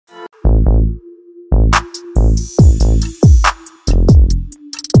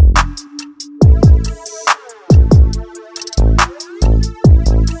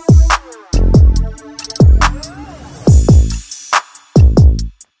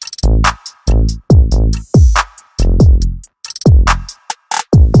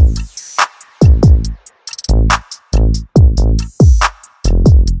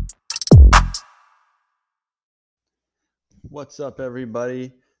What's up,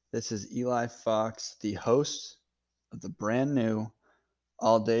 everybody? This is Eli Fox, the host of the brand new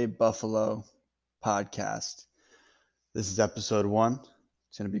All Day Buffalo podcast. This is episode 1.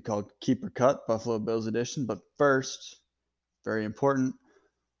 It's going to be called Keep or Cut, Buffalo Bills edition. But first, very important,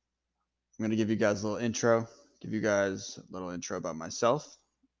 I'm going to give you guys a little intro about myself.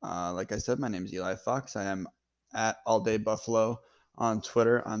 Like I said, my name is Eli Fox. I am at All Day Buffalo on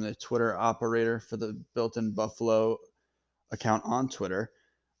Twitter. I'm the Twitter operator for the Built-in Buffalo account on Twitter.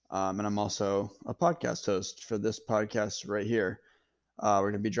 And I'm also a podcast host for this podcast right here. We're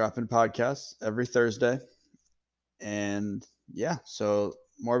going to be dropping podcasts every Thursday. And yeah, so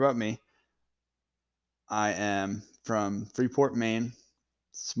more about me. I am from Freeport, Maine,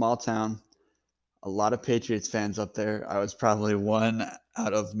 small town. A lot of Patriots fans up there. I was probably one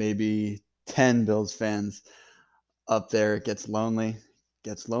out of maybe 10 Bills fans up there. It gets lonely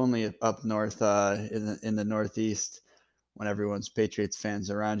up north in the Northeast when everyone's Patriots fans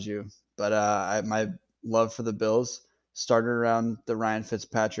around you. But my love for the Bills started around the Ryan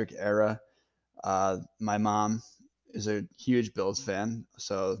Fitzpatrick era. My mom is a huge Bills fan,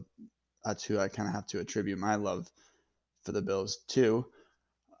 so that's who I kind of have to attribute my love for the Bills to.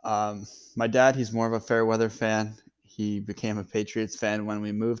 My dad, he's more of a fair weather fan. He became a Patriots fan when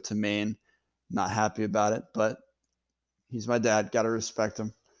we moved to Maine. Not happy about it, but he's my dad. Got to respect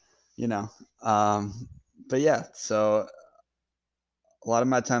him, you know. But yeah, so a lot of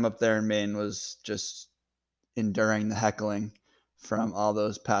my time up there in Maine was just enduring the heckling from all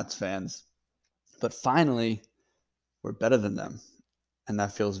those Pats fans. But finally, we're better than them. And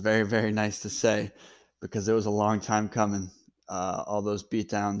that feels very, very nice to say because it was a long time coming. All those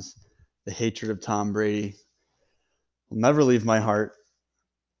beatdowns, the hatred of Tom Brady will never leave my heart.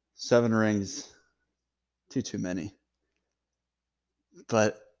 7 rings, too many.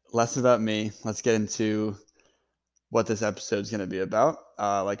 But less about me. Let's get into what this episode is going to be about.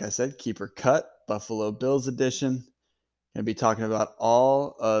 Like I said, Keep or Cut, Buffalo Bills edition. Going to be talking about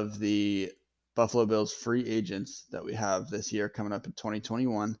all of the Buffalo Bills free agents that we have this year coming up in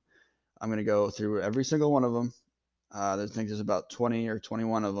 2021. I'm going to go through every single one of them. I think there's about 20 or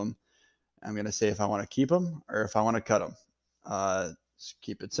 21 of them. I'm going to say if I want to keep them or if I want to cut them. Just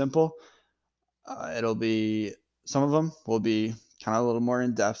keep it simple. It'll be some of them will be kind of a little more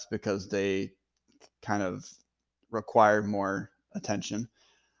in depth because they kind of require more attention.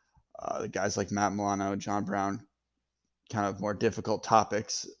 The guys like Matt Milano, John Brown, kind of more difficult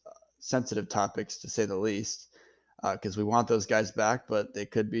topics, sensitive topics to say the least, because we want those guys back, but they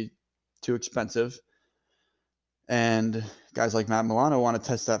could be too expensive. And guys like Matt Milano want to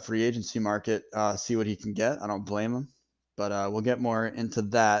test that free agency market, see what he can get. I don't blame him, but we'll get more into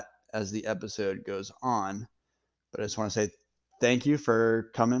that as the episode goes on. But I just want to say thank you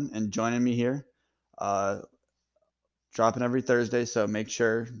for coming and joining me here. Dropping every Thursday, so make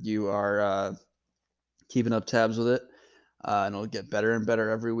sure you are keeping up tabs with it, and it'll get better and better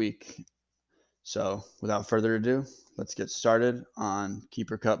every week. So without further ado, let's get started on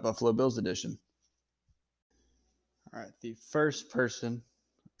Keep or Cut Buffalo Bills edition. All right, the first person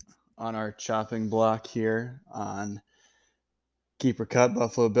on our chopping block here on Keep or Cut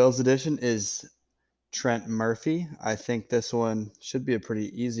Buffalo Bills edition is Trent Murphy. I think this one should be a pretty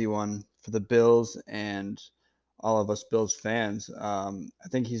easy one for the Bills and all of us Bills fans. I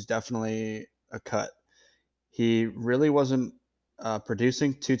think he's definitely a cut. He really wasn't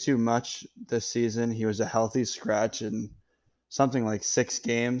producing too much this season. He was a healthy scratch in something like 6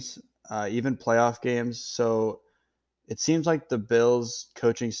 games, even playoff games. So it seems like the Bills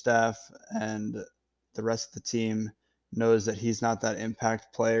coaching staff and the rest of the team knows that he's not that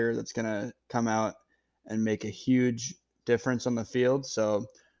impact player that's going to come out and make a huge difference on the field. So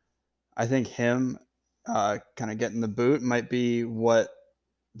I think him kind of getting the boot might be what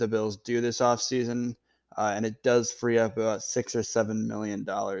the Bills do this offseason. And it does free up about $6 or $7 million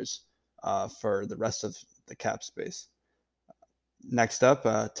for the rest of the cap space. Next up,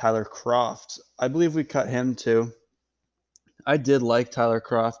 Tyler Kroft. I believe we cut him too. I did like Tyler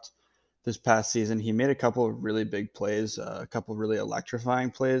Kroft this past season. He made a couple of really big plays, a couple of really electrifying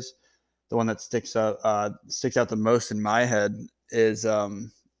plays. The one that sticks out the most in my head is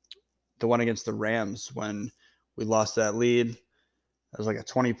the one against the Rams when we lost that lead. It was like a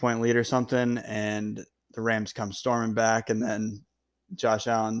 20-point lead or something, and the Rams come storming back, and then Josh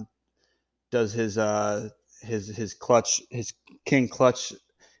Allen does his king clutch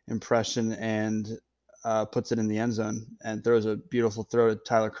impression and puts it in the end zone and throws a beautiful throw to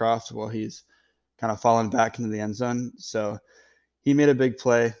Tyler Kroft while he's kind of falling back into the end zone. So he made a big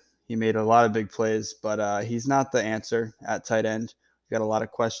play. He made a lot of big plays, but he's not the answer at tight end. We've got a lot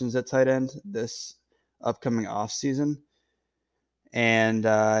of questions at tight end this upcoming offseason. and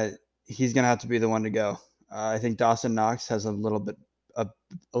he's going to have to be the one to go. I think Dawson Knox has a little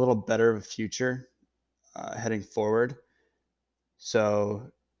better of a future heading forward. So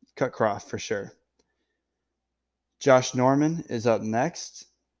cut Croft for sure. Josh Norman is up next.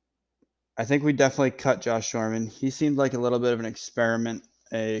 I think we definitely cut Josh Norman. He seemed like a little bit of an experiment,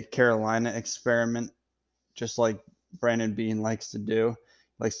 a Carolina experiment, just like Brandon Beane likes to do.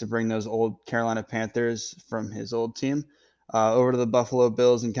 He likes to bring those old Carolina Panthers from his old team over to the Buffalo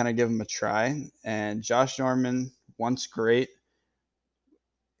Bills and kind of give them a try. And Josh Norman, once great,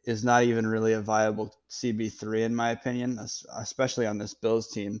 is not even really a viable CB3 in my opinion, especially on this Bills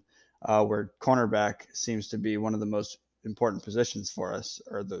team, where cornerback seems to be one of the most important positions for us,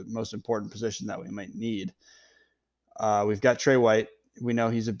 or the most important position that we might need. We've got Trey White. We know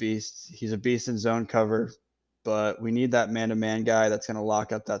he's a beast. He's a beast in zone cover, but we need that man-to-man guy that's going to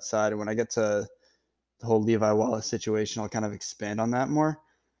lock up that side. And when I get to the whole Levi Wallace situation, I'll kind of expand on that more.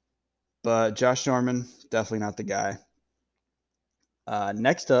 But Josh Norman, definitely not the guy.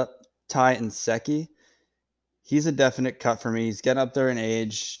 Next up, Ty Nsekhe. He's a definite cut for me. He's getting up there in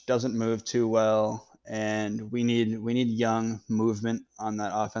age, doesn't move too well, and we need young movement on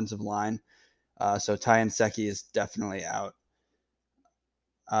that offensive line. So Ty Nsekhe is definitely out.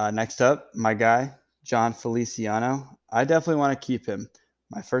 Next up, my guy, Jon Feliciano. I definitely want to keep him.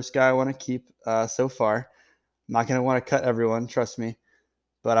 My first guy I want to keep so far. I'm not going to want to cut everyone, trust me.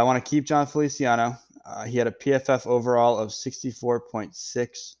 But I want to keep Jon Feliciano. He had a PFF overall of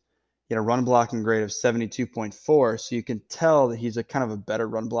 64.6. He had a run blocking grade of 72.4. So you can tell that he's a kind of a better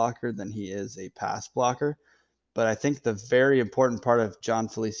run blocker than he is a pass blocker. But I think the very important part of Jon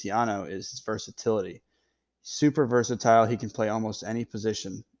Feliciano is his versatility. Super versatile. He can play almost any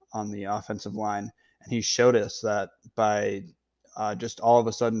position on the offensive line. And he showed us that by just all of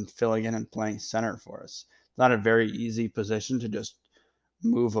a sudden filling in and playing center for us. It's not a very easy position to just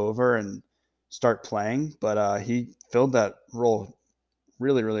move over and start playing, but he filled that role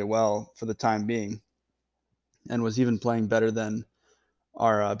really, really well for the time being and was even playing better than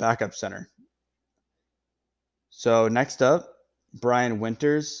our backup center. So next up, Brian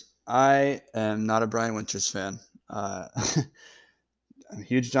Winters. I am not a Brian Winters fan. I'm a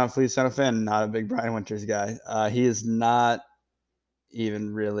huge Jon Feliciano fan, not a big Brian Winters guy. He is not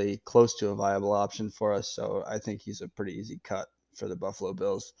even really close to a viable option for us, so I think he's a pretty easy cut for the Buffalo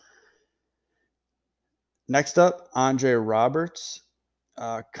Bills. Next up, Andre Roberts.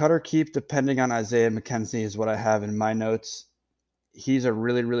 Cut or keep depending on Isaiah McKenzie is what I have in my notes. He's a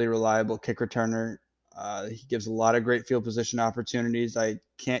really, really reliable kick returner. He gives a lot of great field position opportunities. I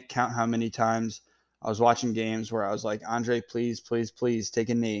can't count how many times I was watching games where I was like, Andre, please, please, please take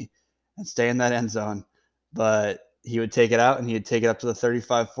a knee and stay in that end zone. But he would take it out and he would take it up to the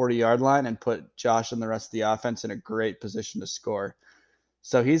 35, 40-yard line and put Josh and the rest of the offense in a great position to score.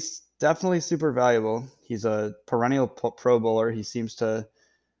 So he's definitely super valuable. He's a perennial Pro Bowler. He seems to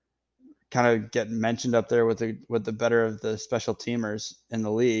kind of get mentioned up there with the better of the special teamers in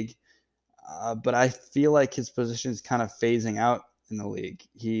the league. But I feel like his position is kind of phasing out in the league.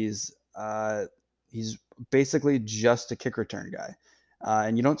 He's basically just a kick return guy.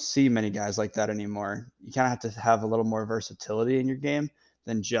 And you don't see many guys like that anymore. You kind of have to have a little more versatility in your game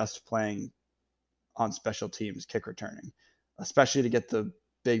than just playing on special teams kick returning, especially to get the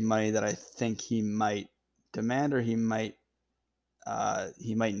big money that I think he might demand or he might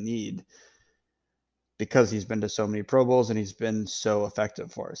need, because he's been to so many Pro Bowls and he's been so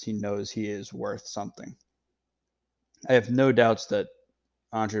effective for us. He knows he is worth something. I have no doubts that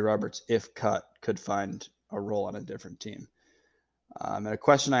Andre Roberts, if cut, could find a role on a different team. And a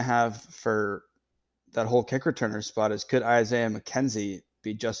question I have for that whole kick returner spot is, could Isaiah McKenzie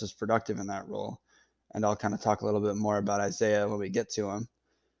be just as productive in that role? And I'll kind of talk a little bit more about Isaiah when we get to him.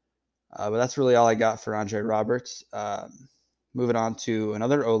 But that's really all I got for Andre Roberts. Moving on to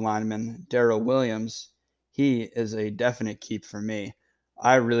another O-lineman, Daryl Williams. He is a definite keep for me.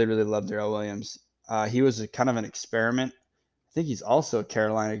 I really, really love Daryl Williams. He was kind of an experiment. I think he's also a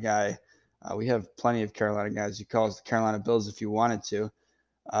Carolina guy. We have plenty of Carolina guys. You call us the Carolina Bills if you wanted to.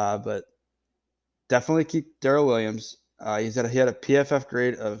 But definitely keep Daryl Williams. He had a PFF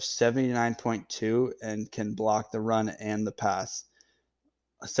grade of 79.2 and can block the run and the pass.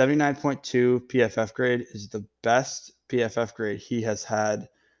 A 79.2 PFF grade is the best PFF grade he has had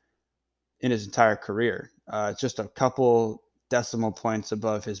in his entire career. It's just a couple decimal points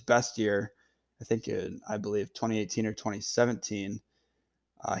above his best year. I believe 2018 or 2017.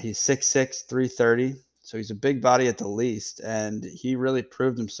 He's 6'6", 330. So he's a big body at the least. And he really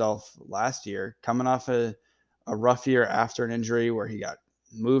proved himself last year, coming off a rough year after an injury where he got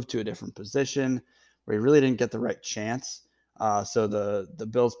moved to a different position, where he really didn't get the right chance. So the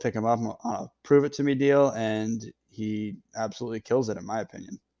Bills pick him up on a prove it to me deal, and he absolutely kills it in my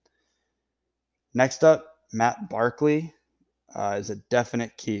opinion. Next up, Matt Barkley is a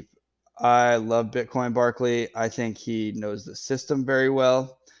definite keep. I love Bitcoin Barkley. I think he knows the system very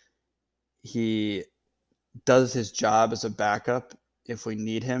well. He does his job as a backup if we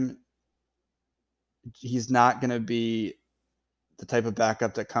need him. He's not going to be the type of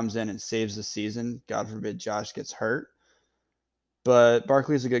backup that comes in and saves the season. God forbid Josh gets hurt. But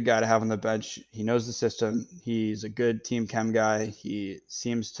Barkley's a good guy to have on the bench. He knows the system. He's a good team chem guy. He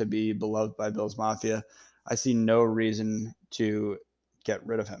seems to be beloved by Bills Mafia. I see no reason to get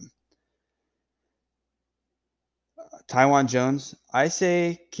rid of him. Taiwan Jones, I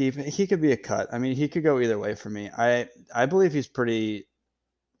say keep. He could be a cut. I mean, he could go either way for me. I believe he's pretty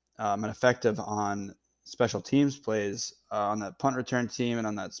effective on special teams plays on that punt return team and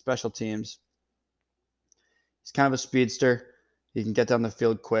on that special teams. He's kind of a speedster. He can get down the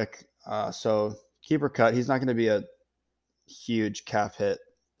field quick. So keep or cut. He's not going to be a huge cap hit.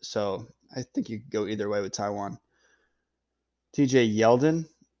 So I think you could go either way with Taiwan. TJ Yeldon.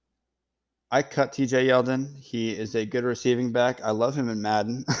 I cut TJ Yeldon. He is a good receiving back. I love him in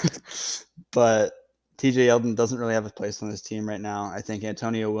Madden. But TJ Yeldon doesn't really have a place on this team right now. I think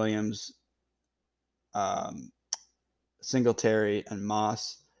Antonio Williams, Singletary, and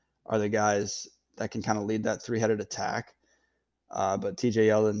Moss are the guys that can kind of lead that three-headed attack. But TJ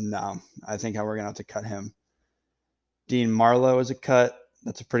Yeldon, no. I think we're going to have to cut him. Dean Marlowe is a cut.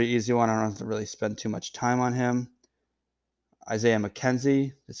 That's a pretty easy one. I don't have to really spend too much time on him. Isaiah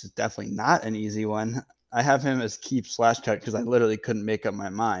McKenzie. This is definitely not an easy one. I have him as keep/cut because I literally couldn't make up my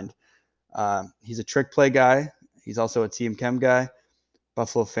mind. He's a trick play guy. He's also a team chem guy.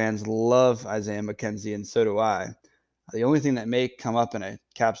 Buffalo fans love Isaiah McKenzie, and so do I. The only thing that may come up in a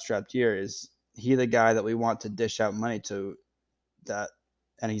cap-strapped year is he the guy that we want to dish out money to,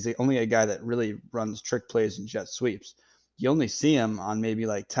 and he's only a guy that really runs trick plays and jet sweeps. You only see him on maybe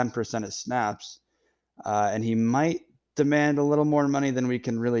like 10% of snaps, and he might demand a little more money than we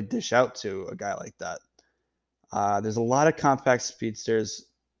can really dish out to a guy like that. There's a lot of compact speedsters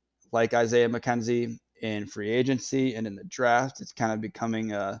like Isaiah McKenzie in free agency and in the draft. It's kind of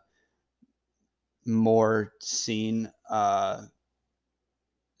becoming a more seen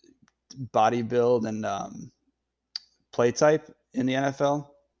body build and play type in the NFL.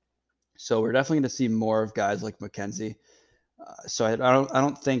 So we're definitely going to see more of guys like McKenzie. So I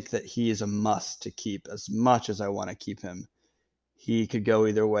don't think that he is a must to keep as much as I want to keep him. He could go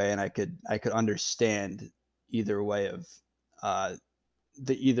either way, and I could understand either way of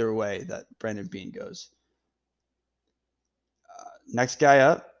either way that Brandon Beane goes. Next guy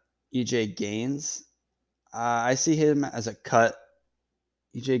up, EJ Gaines. I see him as a cut.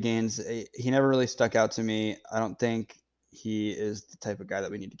 EJ Gaines, he never really stuck out to me. I don't think he is the type of guy that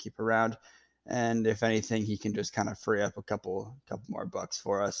we need to keep around. And if anything, he can just kind of free up a couple more bucks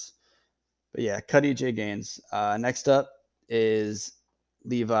for us. But yeah, cut EJ Gaines. Next up is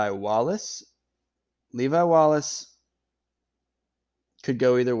Levi Wallace. Levi Wallace could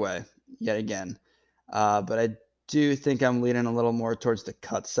go either way, yet again. But I do think I'm leaning a little more towards the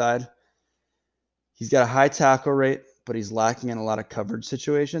cut side. He's got a high tackle rate, but he's lacking in a lot of coverage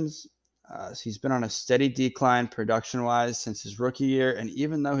situations. So he's been on a steady decline production-wise since his rookie year, and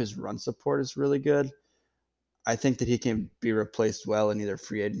even though his run support is really good, I think that he can be replaced well in either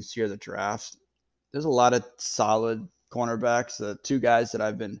free agency or the draft. There's a lot of solid cornerbacks. The two guys that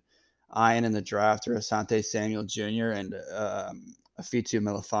I've been eyeing in the draft are Asante Samuel Jr. and Afitu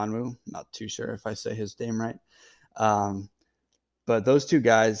Melifonwu. Not too sure if I say his name right. But those two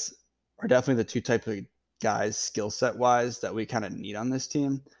guys are definitely the two type of guys skill set wise that we kind of need on this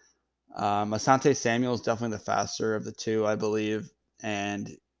team. Asante Samuel is definitely the faster of the two, I believe, and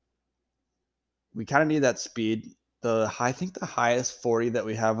we kind of need that speed. I think the highest 40 that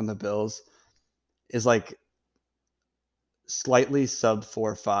we have on the Bills is like slightly sub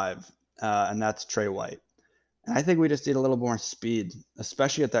 4.5, and that's Trey White. And I think we just need a little more speed,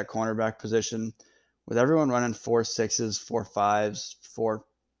 especially at that cornerback position, with everyone running 4.6s, 4.5s,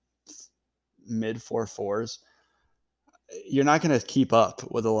 mid 4.4s. You're not going to keep up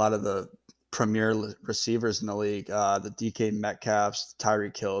with a lot of the premier receivers in the league, the DK Metcalfs,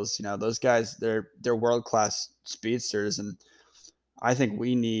 Tyreek Hills. You know, those guys, they're world-class speedsters, and I think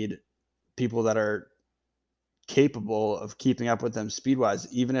we need people that are capable of keeping up with them speed-wise.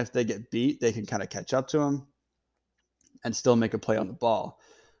 Even if they get beat, they can kind of catch up to them and still make a play on the ball.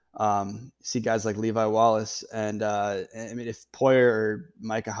 See guys like Levi Wallace, and I mean, if Poyer or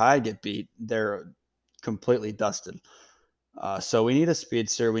Micah Hyde get beat, they're completely dusted. So we need a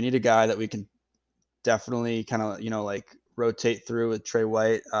speedster. We need a guy that we can definitely kind of, like rotate through with Trey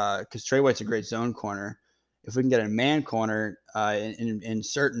White, because Trey White's a great zone corner. If we can get a man corner in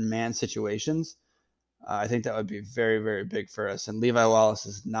certain man situations, I think that would be very, very big for us. And Levi Wallace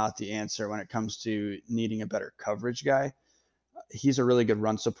is not the answer when it comes to needing a better coverage guy. He's a really good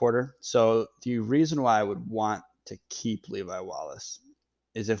run supporter. So the reason why I would want to keep Levi Wallace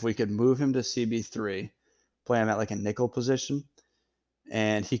is if we could move him to CB3, play him at like a nickel position,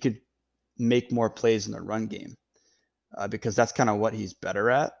 and he could make more plays in the run game, because that's kind of what he's better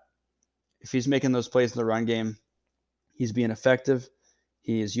at. If he's making those plays in the run game, he's being effective.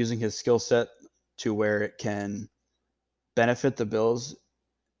 He is using his skill set to where it can benefit the Bills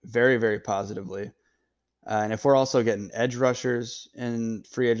very, very positively. And if we're also getting edge rushers in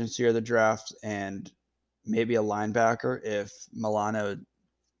free agency or the draft, and maybe a linebacker if Milano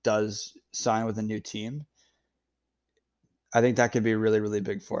does sign with a new team, I think that could be really, really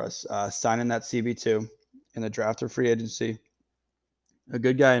big for us. Signing that CB2 in the draft or free agency. A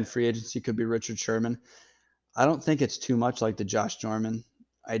good guy in free agency could be Richard Sherman. I don't think it's too much like the Josh Norman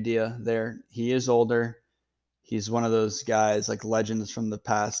idea there. He is older. He's one of those guys, like legends from the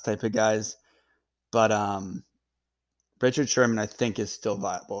past type of guys. But Richard Sherman, I think, is still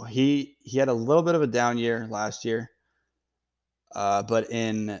viable. He had a little bit of a down year last year, but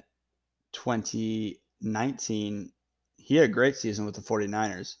in 2019, he had a great season with the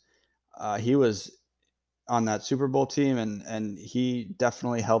 49ers. He was on that Super Bowl team, and he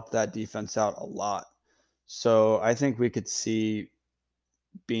definitely helped that defense out a lot. So I think we could see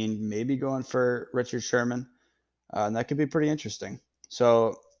Bean maybe going for Richard Sherman, and that could be pretty interesting.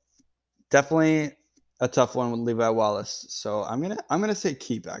 So definitely a tough one with Levi Wallace. So I'm gonna say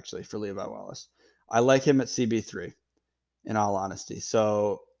keep actually for Levi Wallace. I like him at CB3, in all honesty.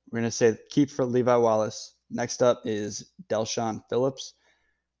 So we're gonna say keep for Levi Wallace. Next up is Del'Shawn Phillips.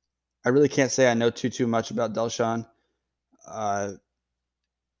 I really can't say I know too much about Del'Shawn.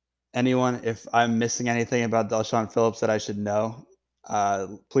 Anyone, if I'm missing anything about Del'Shawn Phillips that I should know,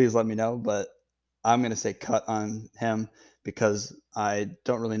 please let me know. But I'm gonna say cut on him because I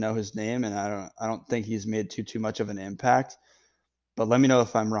don't really know his name, and I don't think he's made too much of an impact. But let me know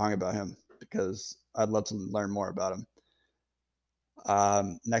if I'm wrong about him, because I'd love to learn more about him.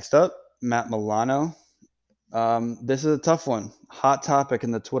 Next up, Matt Milano. This is a tough one. Hot topic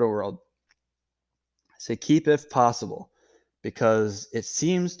in the Twitter world. Say keep if possible, because it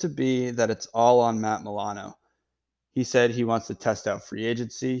seems to be that it's all on Matt Milano. He said he wants to test out free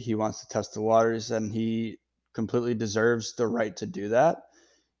agency. He wants to test the waters, and he completely deserves the right to do that.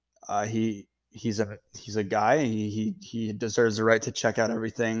 He's a guy. And he deserves the right to check out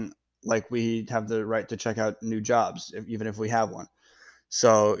everything, like we have the right to check out new jobs, even if we have one.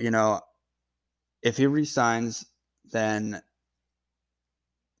 So if he resigns, then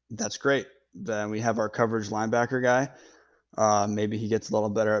that's great. Then we have our coverage linebacker guy. Maybe he gets a little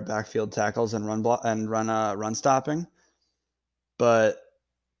better at backfield tackles and run stopping. But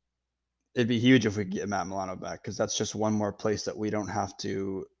it'd be huge if we could get Matt Milano back, because that's just one more place that we don't have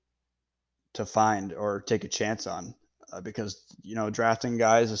to find or take a chance on. Because drafting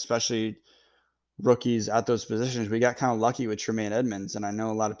guys, especially rookies at those positions, we got kind of lucky with Tremaine Edmunds, and I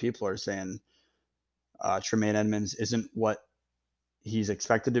know a lot of people are saying Tremaine Edmunds isn't what he's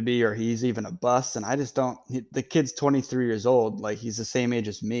expected to be, or he's even a bust. And I just don't. The kid's 23 years old, like he's the same age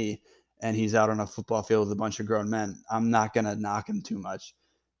as me, and he's out on a football field with a bunch of grown men. I'm not gonna knock him too much,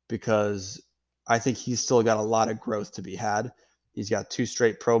 because I think he's still got a lot of growth to be had. He's got 2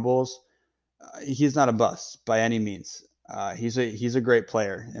 straight Pro Bowls. He's not a bust by any means. He's a great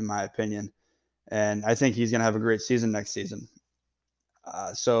player in my opinion, and I think he's gonna have a great season next season.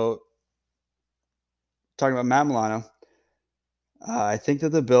 So talking about Matt Milano. I think that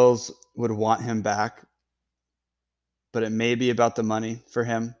the Bills would want him back, but it may be about the money for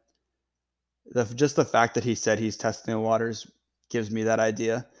him. Just the fact that he said he's testing the waters gives me that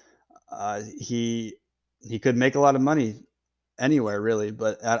idea. He could make a lot of money anywhere, really,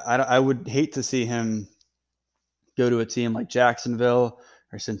 but I would hate to see him go to a team like Jacksonville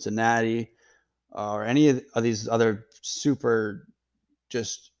or Cincinnati or any of these other super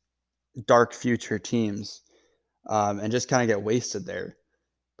just dark future teams, and just kind of get wasted there,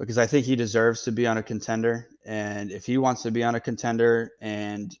 because I think he deserves to be on a contender. And if he wants to be on a contender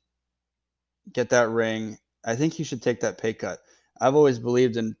and get that ring, I think he should take that pay cut. I've always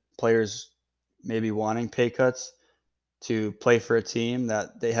believed in players maybe wanting pay cuts to play for a team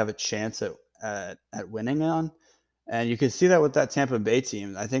that they have a chance at winning on. And you can see that with that Tampa Bay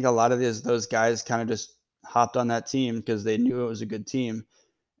team. I think a lot of those guys kind of just hopped on that team because they knew it was a good team.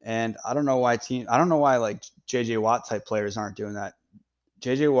 And I don't know why like JJ Watt type players aren't doing that.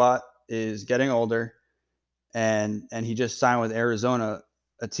 JJ Watt is getting older, and he just signed with Arizona,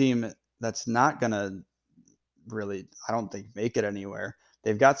 a team that's not gonna really, I don't think, make it anywhere.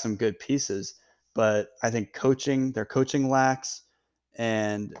 They've got some good pieces, but I think their coaching lacks,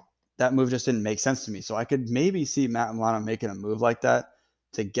 and that move just didn't make sense to me. So I could maybe see Matt Milano making a move like that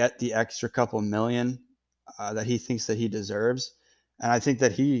to get the extra couple million that he thinks that he deserves, and I think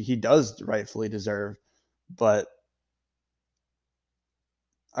that he does rightfully deserve. But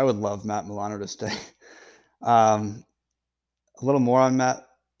I would love Matt Milano to stay. um, a little more on Matt.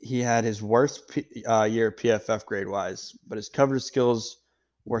 He had his worst year PFF grade wise, but his coverage skills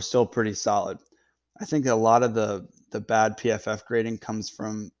were still pretty solid. I think a lot of the bad PFF grading comes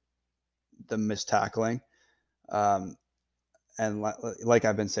from the missed tackling. Um, and like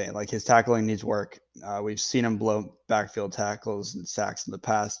I've been saying, like his tackling needs work. We've seen him blow backfield tackles and sacks in the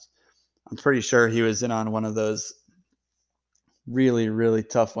past. I'm pretty sure he was in on one of those really, really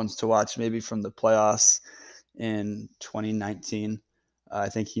tough ones to watch, maybe from the playoffs in 2019. I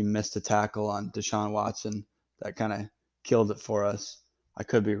think he missed a tackle on Deshaun Watson that kind of killed it for us. I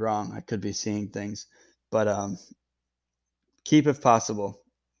could be wrong. I could be seeing things, but keep if possible.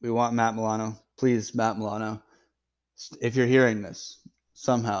 We want Matt Milano. Please, Matt Milano, if you're hearing this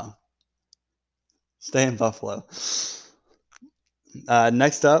somehow, stay in Buffalo.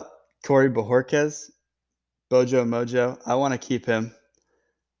 Next up, Corey Bojorquez, Bojo Mojo. I want to keep him.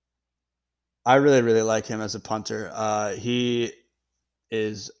 I really, really like him as a punter. He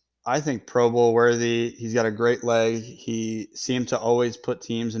is, I think, Pro Bowl worthy. He's got a great leg. He seemed to always put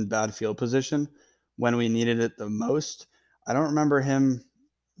teams in bad field position when we needed it the most. I don't remember him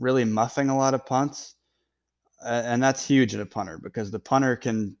really muffing a lot of punts, and that's huge in a punter because the punter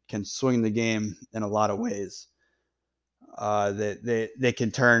can swing the game in a lot of ways. They can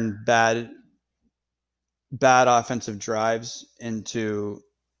turn bad offensive drives into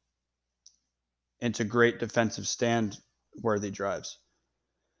great defensive stand worthy drives.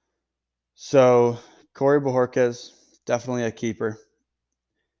 So Corey Bojorquez, definitely a keeper.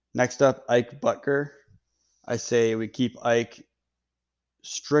 Next up, Ike Butker. I say we keep Ike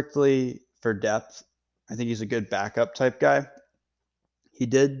strictly for depth. I think he's a good backup type guy. He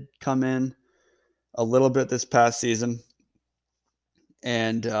did come in a little bit this past season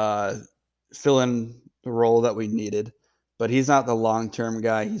and fill in the role that we needed, but he's not the long-term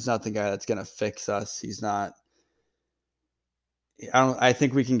guy. He's not the guy that's going to fix us. He's not. I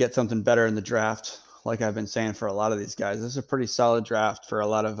think we can get something better in the draft. Like I've been saying for a lot of these guys, this is a pretty solid draft for a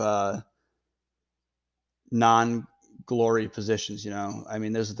lot of non-glory positions. I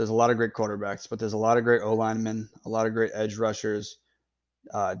mean, there's a lot of great quarterbacks, but there's a lot of great O linemen, a lot of great edge rushers,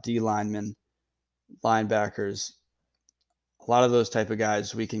 D linemen, linebackers. A lot of those type of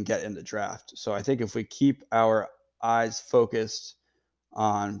guys we can get in the draft. So I think if we keep our eyes focused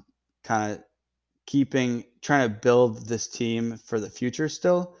on kind of trying to build this team for the future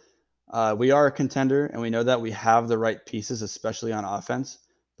still, we are a contender, and we know that we have the right pieces, especially on offense.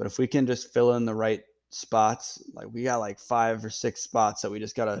 But if we can just fill in the right spots, like we got like 5 or 6 spots that we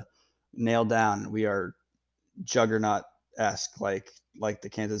just got to nail down, we are juggernaut-esque, like the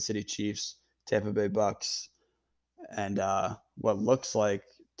Kansas City Chiefs, Tampa Bay Bucks, and what looks like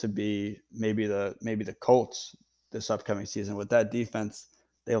to be maybe the Colts this upcoming season. With that defense,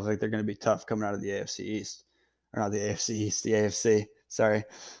 they look like they're going to be tough coming out of the AFC East, or not the AFC East, the AFC. Sorry.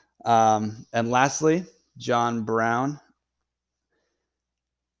 And lastly, John Brown.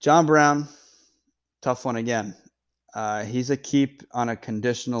 John Brown, tough one again. He's a keep on a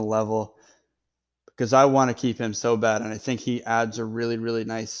conditional level because I want to keep him so bad, and I think he adds a really, really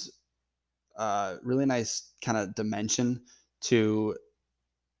nice kind of dimension to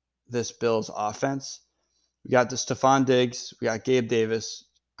this Bills offense. We got the Stephon Diggs, we got Gabe Davis,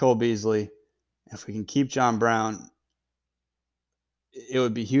 Cole Beasley. If we can keep John Brown, it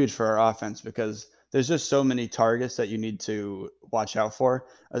would be huge for our offense because there's just so many targets that you need to watch out for.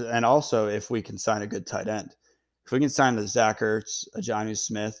 And also, if we can sign a good tight end, if we can sign a Zach Ertz, a Jonnu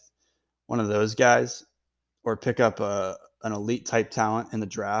Smith, one of those guys, or pick up an elite type talent in the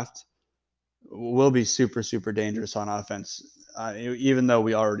draft, we'll be super, super dangerous on offense. Even though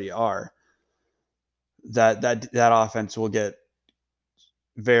we already are, that offense will get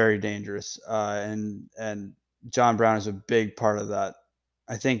very dangerous. And John Brown is a big part of that.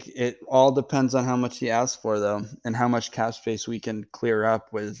 I think it all depends on how much he asks for, though, and how much cap space we can clear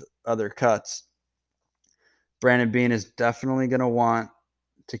up with other cuts. Brandon Beane is definitely going to want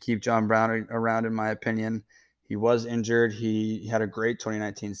to keep John Brown around, in my opinion. He was injured. He had a great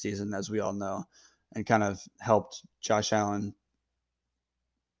 2019 season, as we all know, and kind of helped Josh Allen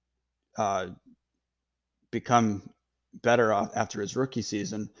become better off after his rookie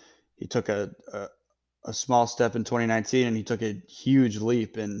season. He took a a small step in 2019 and he took a huge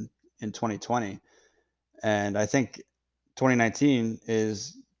leap in 2020. And I think 2019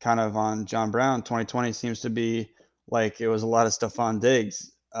 is kind of on John Brown. 2020 seems to be like it was a lot of Stephon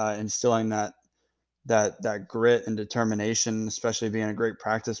Diggs instilling that grit and determination, especially being a great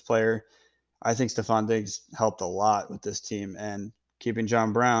practice player. I think Stephon Diggs helped a lot with this team, and keeping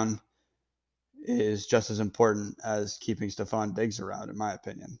John Brown is just as important as keeping Stephon Diggs around, in my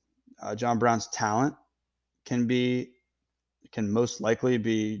opinion. John Brown's talent can most likely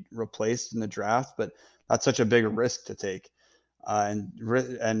be replaced in the draft, but that's such a big risk to take.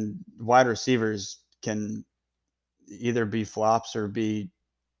 And wide receivers can either be flops or be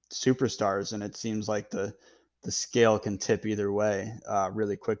superstars, and it seems like the scale can tip either way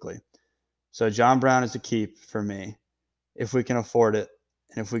really quickly. So John Brown is a keep for me if we can afford it,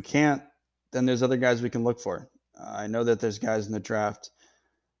 and if we can't, then there's other guys we can look for. I know that there's guys in the draft.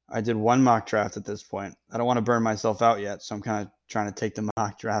 I did one mock draft at this point. I don't want to burn myself out yet, so I'm kind of trying to take the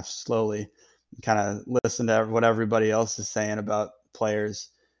mock draft slowly and kind of listen to what everybody else is saying about players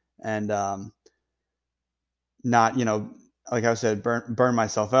and not, like I said, burn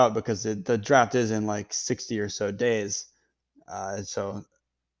myself out because the draft is in like 60 or so days. So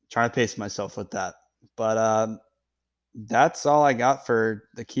trying to pace myself with that. But that's all I got for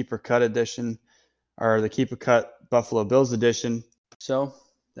the Keeper Cut edition, or the Keeper Cut Buffalo Bills edition. So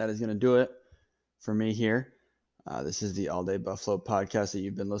that is going to do it for me here. This is the All Day Buffalo podcast that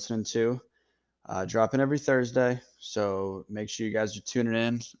you've been listening to, dropping every Thursday. So make sure you guys are tuning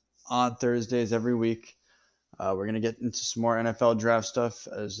in on Thursdays every week. We're going to get into some more NFL draft stuff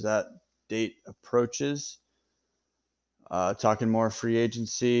as that date approaches. Talking more free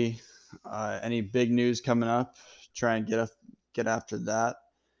agency, any big news coming up, try and get after that.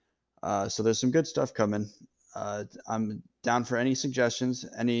 So there's some good stuff coming. I'm down for any suggestions,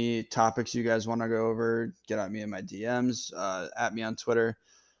 any topics you guys want to go over. Get at me in my DMs, at me on Twitter.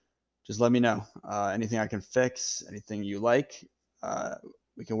 Just let me know. Anything I can fix, anything you like,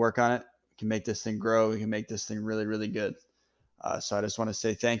 we can work on it. We can make this thing grow. We can make this thing really, really good. So I just want to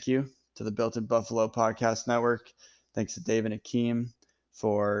say thank you to the Built in Buffalo Podcast Network. Thanks to Dave and Akeem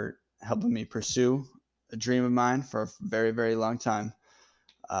for helping me pursue a dream of mine for a very, very long time.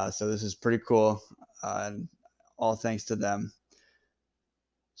 So this is pretty cool, and all thanks to them.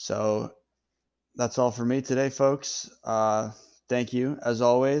 So that's all for me today, folks. Thank you. As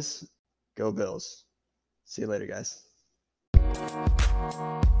always, go Bills. See you later, guys.